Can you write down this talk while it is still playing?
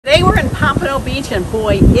Beach, and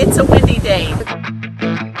boy, it's a windy day.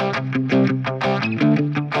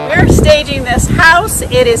 We're staging this house.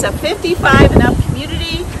 It is a 55 and up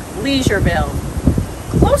community, Leisureville.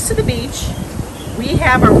 Close to the beach, we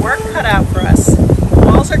have our work cut out for us. The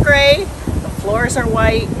walls are gray, the floors are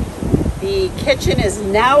white. The kitchen is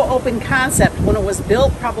now open concept. When it was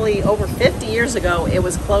built probably over 50 years ago, it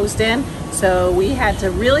was closed in. So we had to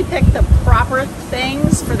really pick the proper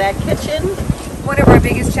things for that kitchen. One of our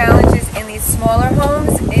biggest challenges in these smaller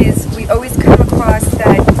homes is we always come across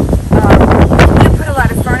that you put a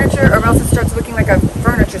lot of furniture or else it starts looking like a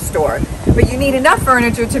furniture store. But you need enough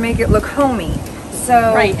furniture to make it look homey. So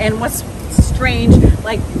right, and what's strange,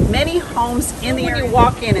 like many homes in the area, you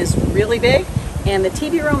walk in is really big and the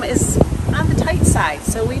TV room is on the tight side.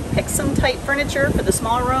 So we picked some tight furniture for the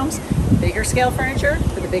smaller rooms, bigger scale furniture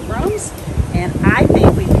for the big rooms, and I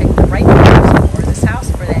think we picked the right colors for this house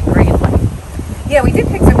for that gray and white. Yeah, we did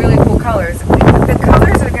pick some really cool colors. The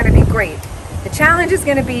colors are going to be great. The challenge is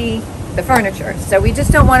going to be the furniture. So we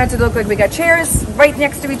just don't want it to look like we got chairs right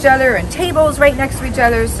next to each other and tables right next to each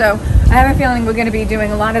other. So I have a feeling we're going to be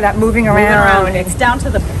doing a lot of that moving around. It's down to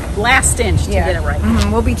the last inch to get it right.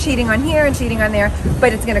 We'll be cheating on here and cheating on there,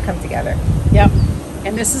 but it's going to come together. Yep.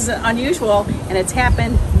 And this is unusual, and it's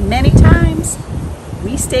happened many times.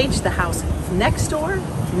 We staged the house next door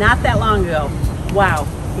not that long ago. Wow,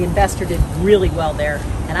 the investor did really well there.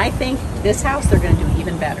 And I think this house, they're going to do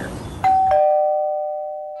even better.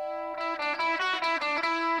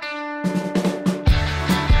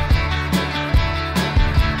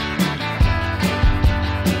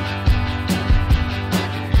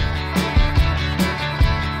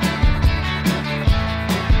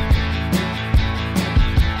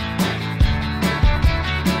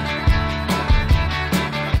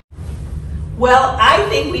 Well, I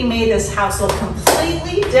think we made this house look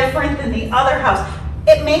completely different than the other house.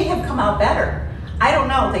 It may have come out better. I don't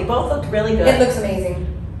know. They both looked really good. It looks amazing.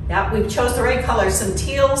 Yeah, we chose the right colors, some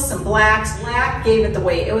teals, some blacks. Black gave it the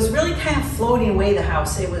weight. It was really kind of floating away the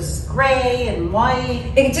house. It was gray and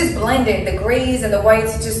white. It just blended, the grays and the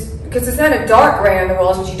whites, just because it's not a dark gray on the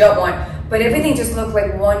walls, which you don't want, but everything just looked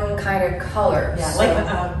like one kind of color. Yeah, so, like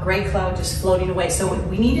a gray cloud just floating away. So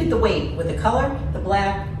we needed the weight with the color, the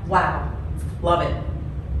black. Wow. Love it.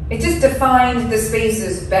 It just defined the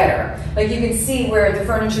spaces better. Like you can see where the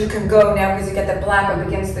furniture can go now because you got the black up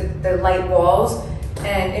against the light walls,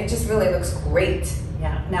 and it just really looks great.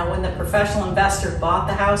 Yeah. Now, when the professional investor bought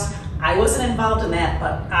the house, I wasn't involved in that,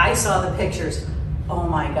 but I saw the pictures. Oh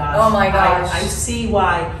my gosh. Oh my gosh. I see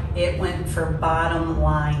why it went for bottom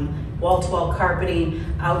line. Wall-to-wall carpeting,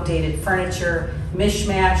 outdated furniture,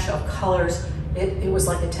 mishmash of colors. It was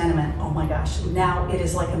like a tenement. Oh my gosh. Now it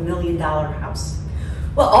is like $1 million house.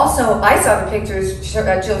 Well, also, I saw the pictures,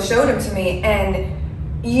 Jill showed them to me, and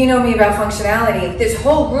you know me about functionality. This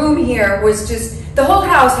whole room here was just, the whole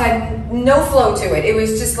house had no flow to it. It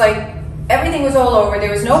was just like, everything was all over.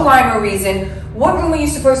 There was no rhyme or reason. What room are you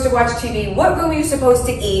supposed to watch TV? What room are you supposed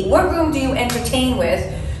to eat? What room do you entertain with?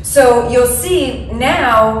 So you'll see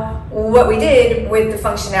now what we did with the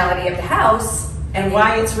functionality of the house. And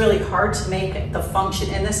why it's really hard to make the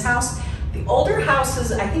function in this house. The older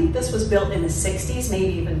houses, I think this was built in the 60s,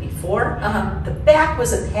 maybe even before. The back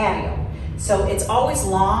was a patio. So it's always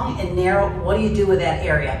long and narrow. What do you do with that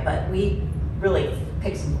area? But we really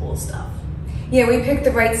picked some cool stuff. Yeah, we picked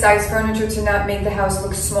the right size furniture to not make the house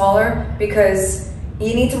look smaller, because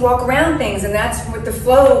you need to walk around things, and that's what the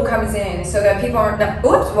flow comes in, so that people aren't,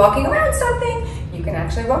 oops, walking around something. You can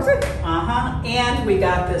actually walk through. And we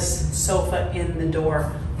got this sofa in the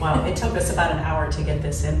door. Wow, it took us about an hour to get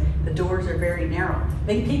this in. The doors are very narrow. I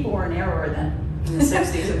think people were narrower than in the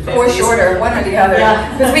 60s and 50s. Or shorter, one or the other.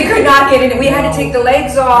 Because we could not get in it. We had to take the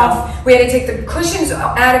legs off. We had to take the cushions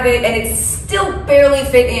out of it, and it still barely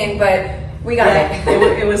fit in, but we got it.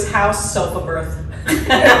 It was house sofa berth.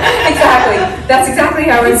 Exactly. That's exactly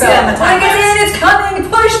how it felt. I get in, it's coming,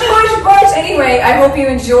 push, push, push. Anyway, I hope you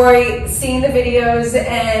enjoy seeing the videos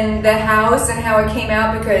and the house and how it came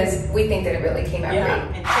out, because we think that it really came out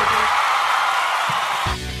great.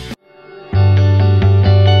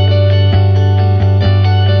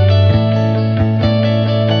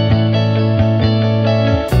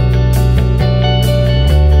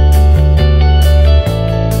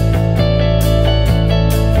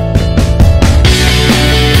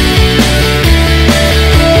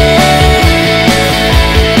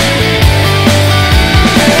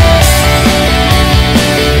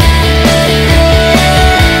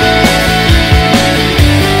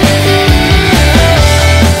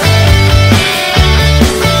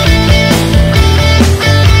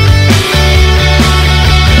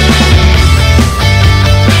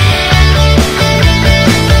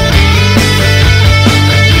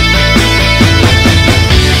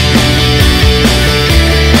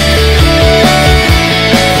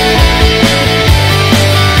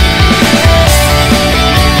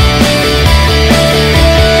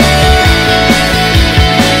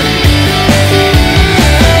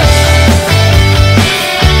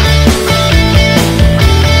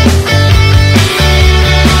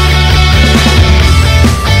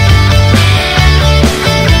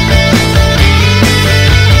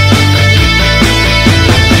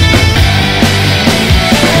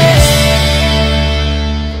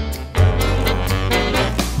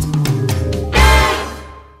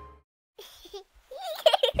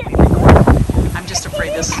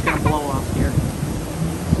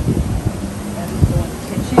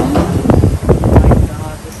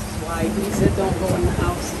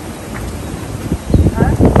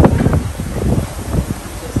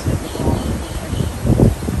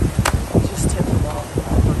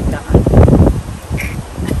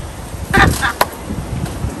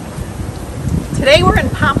 Today we're in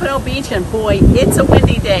Pompano Beach, and boy, it's a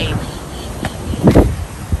windy day.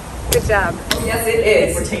 Good job. Yes, it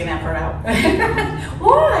is. We're taking that part out.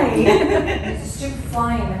 Why? It's a stupid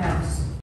fly in the house.